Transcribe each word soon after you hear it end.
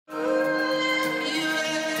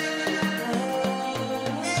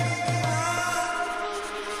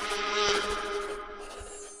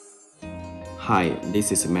Hi,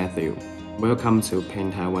 this is Matthew. Welcome to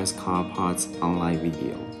Taiwan's car parts online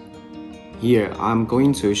video. Here, I'm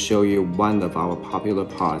going to show you one of our popular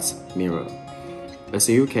parts, mirror. As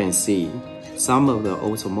you can see, some of the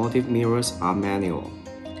automotive mirrors are manual,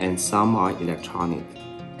 and some are electronic.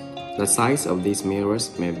 The size of these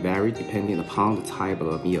mirrors may vary depending upon the type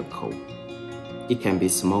of vehicle. It can be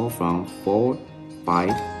small from 4, 5,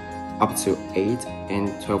 up to 8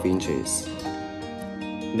 and 12 inches.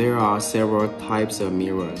 There are several types of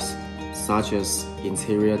mirrors, such as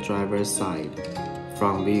interior driver's side,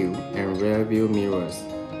 front view, and rear view mirrors,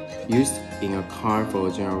 used in a car for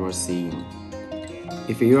general seeing.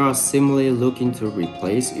 If you are simply looking to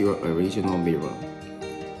replace your original mirror,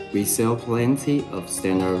 we sell plenty of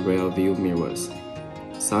standard rear view mirrors,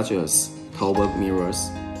 such as Talbot mirrors,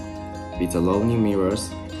 Vitaloni mirrors,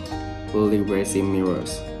 fully racing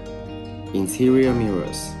mirrors, interior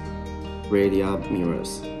mirrors, Raydyot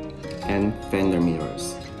mirrors, and Fender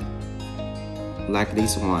mirrors. Like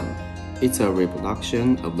this one, it's a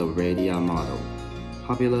reproduction of the Raydyot model,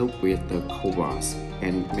 popular with the Cobras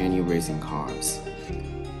and many racing cars.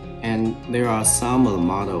 And there are some of the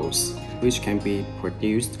models which can be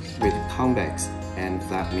produced with convex and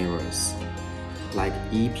flat mirrors, like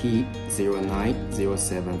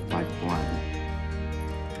EP090751.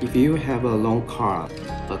 If you have a long car,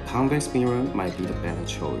 a convex mirror might be the better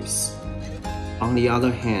choice. On the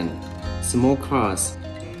other hand, small cars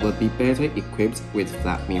will be better equipped with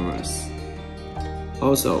flat mirrors.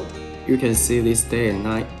 Also, you can see this day and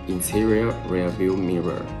night interior rear view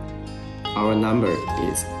mirror. Our number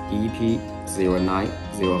is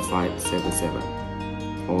EP090577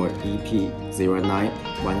 or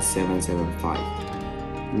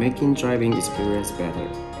EP091775, making driving experience better,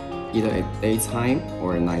 either at daytime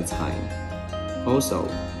or nighttime. Also,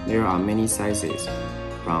 there are many sizes,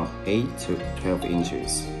 from 8 to 12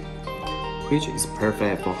 inches, which is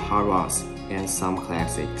perfect for hot rods and some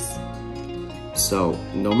classics. So,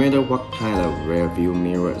 no matter what kind of rear view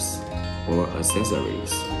mirrors or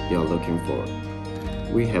accessories you're looking for,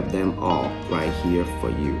 we have them all right here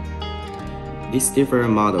for you. These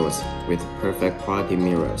different models with perfect quality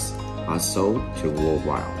mirrors are sold to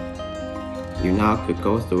worldwide. You now could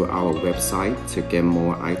go through our website to get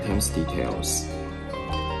more items details.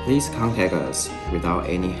 Please contact us without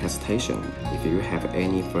any hesitation if you have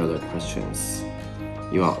any further questions.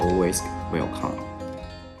 You are always welcome.